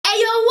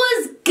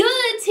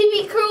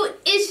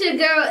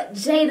girl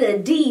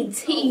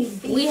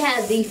JadaDTV. We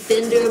have the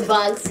Fender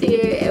box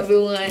here,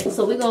 everyone.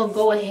 So we're gonna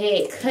go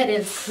ahead, cut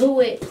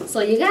into it.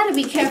 So you gotta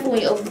be careful when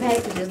you open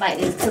packages like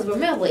this, because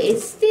remember,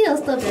 it's still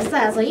stuff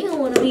inside, so you don't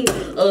want to be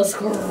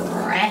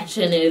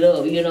scratching it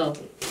up, you know.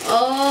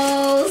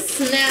 Oh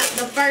snap,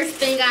 the first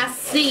thing I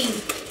see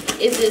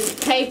is this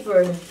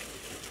paper.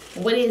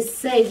 What did it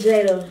say,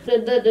 Jada?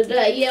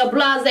 Yeah,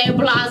 blase.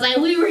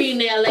 We reading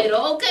that later,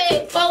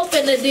 okay? Both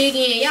finna dig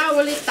in. Y'all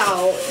really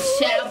thought,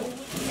 shabble.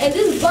 And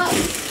this box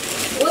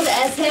was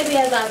as heavy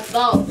as I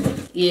thought.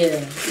 Yeah.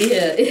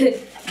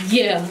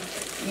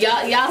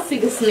 Y'all see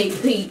the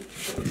sneak peek.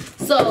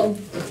 So,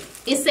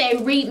 it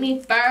said read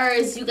me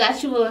first. You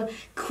got you a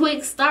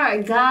quick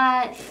start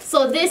guide.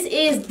 So, this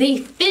is the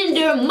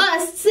Fender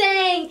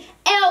Mustang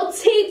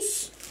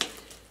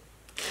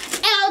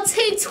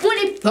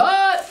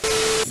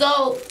LT25.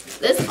 So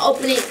let's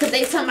open it, because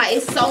they talking about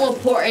it's so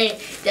important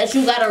that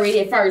you gotta read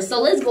it first. So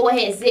let's go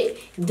ahead and sit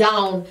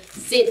down,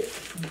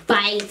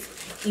 bite.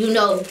 You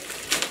know,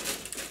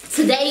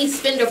 today's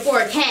Fender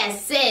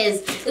forecast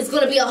says it's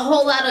gonna be a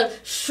whole lot of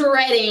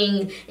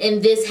shredding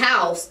in this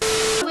house.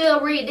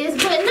 We'll read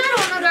this, but not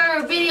on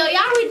another video.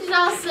 Y'all read it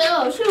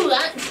yourself. Shoot,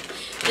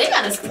 they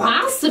gotta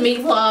sponsor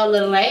me for all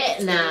of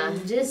that. Nah,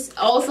 just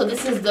also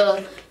this is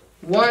the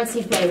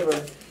warranty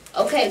paper.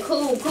 Okay,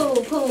 cool.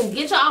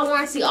 Get y'all a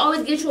warranty.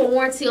 Always get you a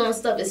warranty on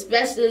stuff,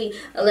 especially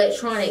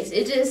electronics.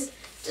 It just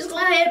go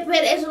ahead and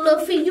pay the extra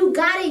little fee. You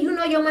got it. You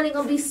know your money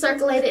gonna be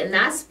circulated,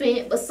 not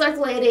spent, but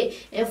circulated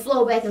and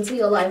flow back into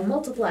your life,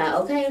 multiply.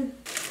 Okay.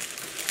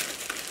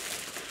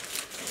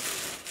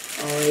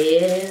 Oh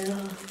yeah.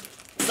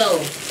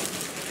 So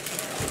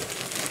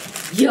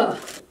yeah.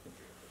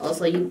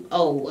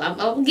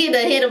 I'm getting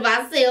ahead of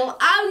myself.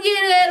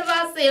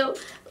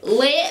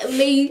 Let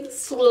me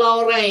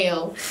slow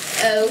down.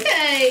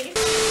 Okay.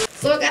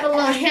 So I got a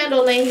little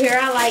handle in here.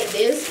 I like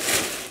this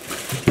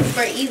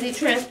for easy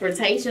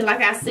transportation.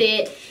 Like I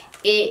said,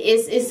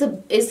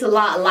 it's a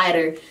lot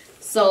lighter.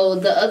 So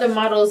the other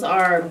models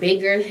are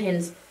bigger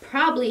and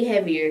probably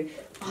heavier.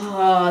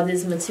 Oh,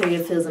 this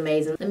material feels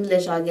amazing. Let me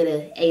let y'all get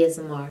an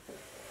ASMR.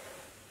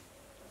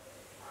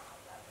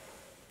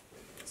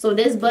 So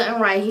this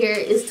button right here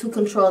is to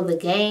control the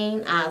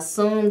gain. I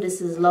assume this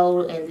is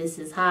low and this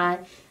is high.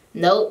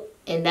 Nope,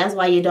 and that's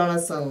why you don't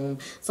assume.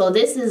 So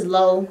this is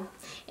low,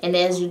 and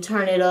as you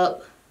turn it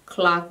up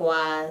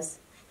clockwise,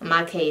 in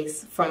my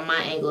case, from my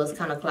angle, it's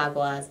kind of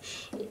clockwise.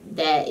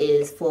 That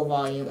is full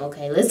volume.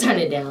 Okay, let's turn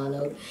it down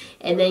though.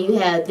 And then you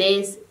have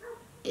this,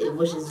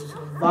 which is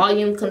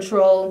volume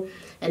control,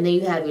 and then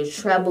you have your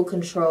treble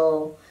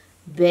control,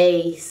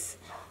 bass,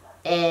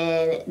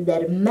 and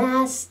that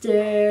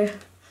master.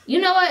 You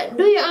know what?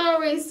 Do your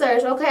own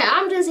research, okay?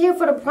 I'm just here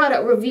for the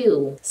product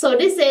review. So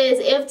this says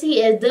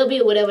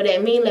FTSW, whatever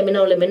that means. Let me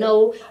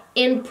know.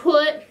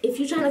 Input. If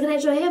you're trying to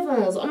connect your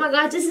headphones. Oh my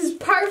gosh, this is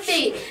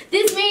perfect.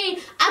 This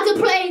means I could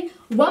play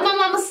While My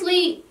Mama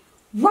Sleep,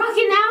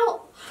 Rocking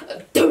Out.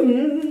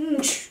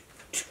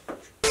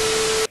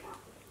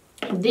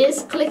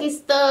 This clicky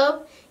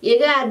stuff. You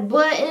got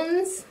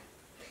buttons.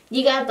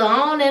 You got the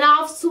on and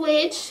off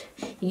switch.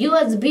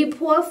 USB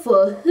port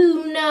for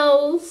who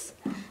knows.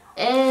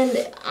 And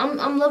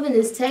I'm loving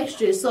this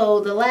texture. So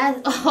the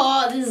last,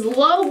 this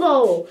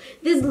logo,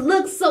 this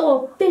looks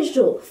so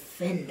official.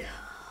 Fender.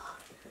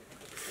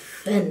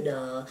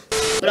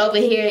 But over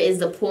here is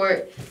the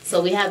port. So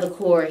we have the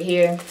cord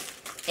here,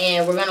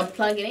 and we're gonna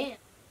plug it in.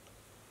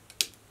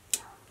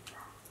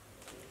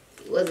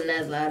 It wasn't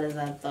as loud as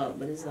I thought,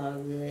 but it's all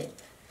good.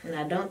 And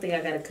I don't think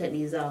I gotta cut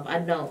these off. I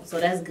don't, so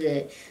that's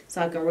good.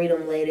 So I can read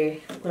them later,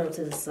 put them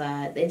to the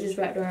side. They just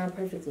wrapped around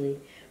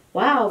perfectly.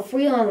 Wow,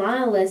 free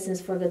online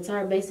lessons for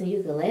guitar, bass, and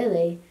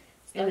ukulele.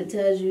 So it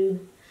tells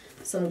you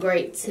some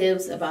great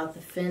tips about the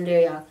Fender.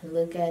 Y'all can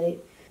look at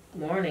it.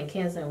 Warning,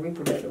 cancer, and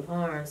reproductive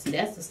harm. See,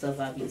 that's the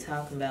stuff I be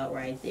talking about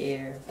right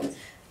there.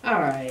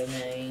 Alright,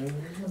 man.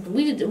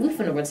 We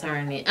finna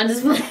return it. I'm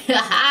just playing.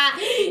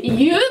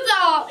 You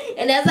thought,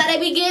 and that's how they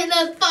be getting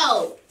us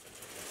for.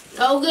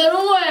 Oh, good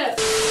away.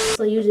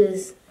 So you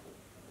just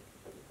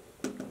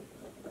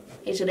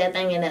hit you that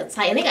thing in that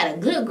tight. And they got a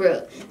good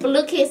grip. But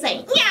little kids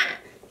say, yeah.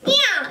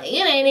 Yeah,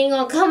 it ain't even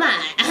gonna come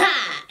out.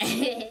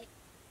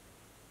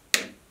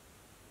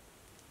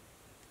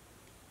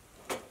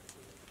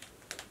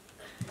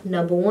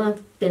 Number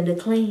one, Fender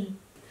clean.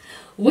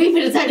 We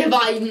finna turn the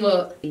volume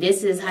up.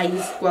 This is how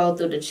you scroll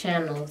through the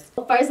channels.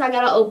 First, I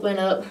gotta open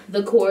up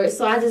the cord.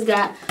 So I just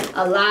got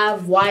a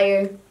live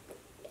wire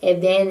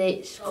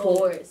advantage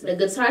cord. The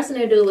guitar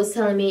center dude was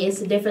telling me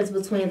it's the difference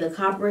between the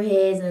copper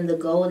heads and the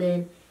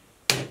golden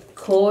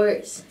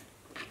cords.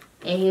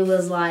 And he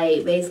was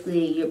like,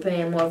 basically, you're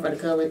paying more for the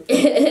color. And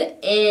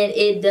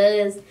it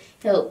does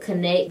help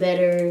connect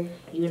better,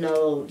 you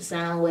know,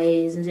 sound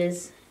waves and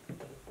just,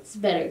 it's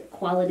better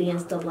quality and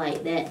stuff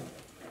like that.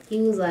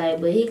 He was like,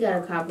 but he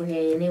got a copper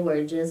head and it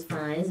worked just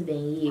fine. It's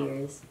been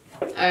years.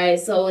 Alright,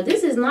 so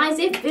this is nice.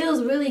 It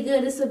feels really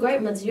good. It's a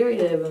great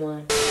material,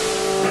 everyone.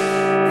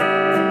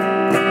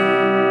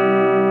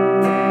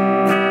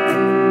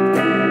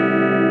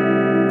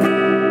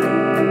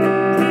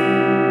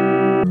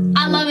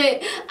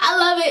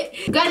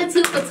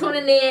 Gratitude for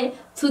tuning in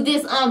to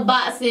this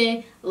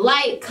unboxing.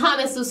 Like,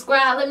 comment,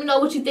 subscribe. Let me know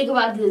what you think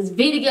about this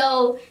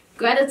video.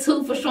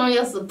 Gratitude for showing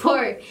your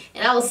support.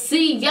 And I will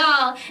see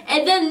y'all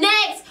in the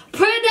next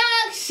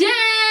production.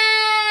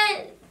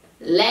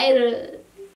 Later.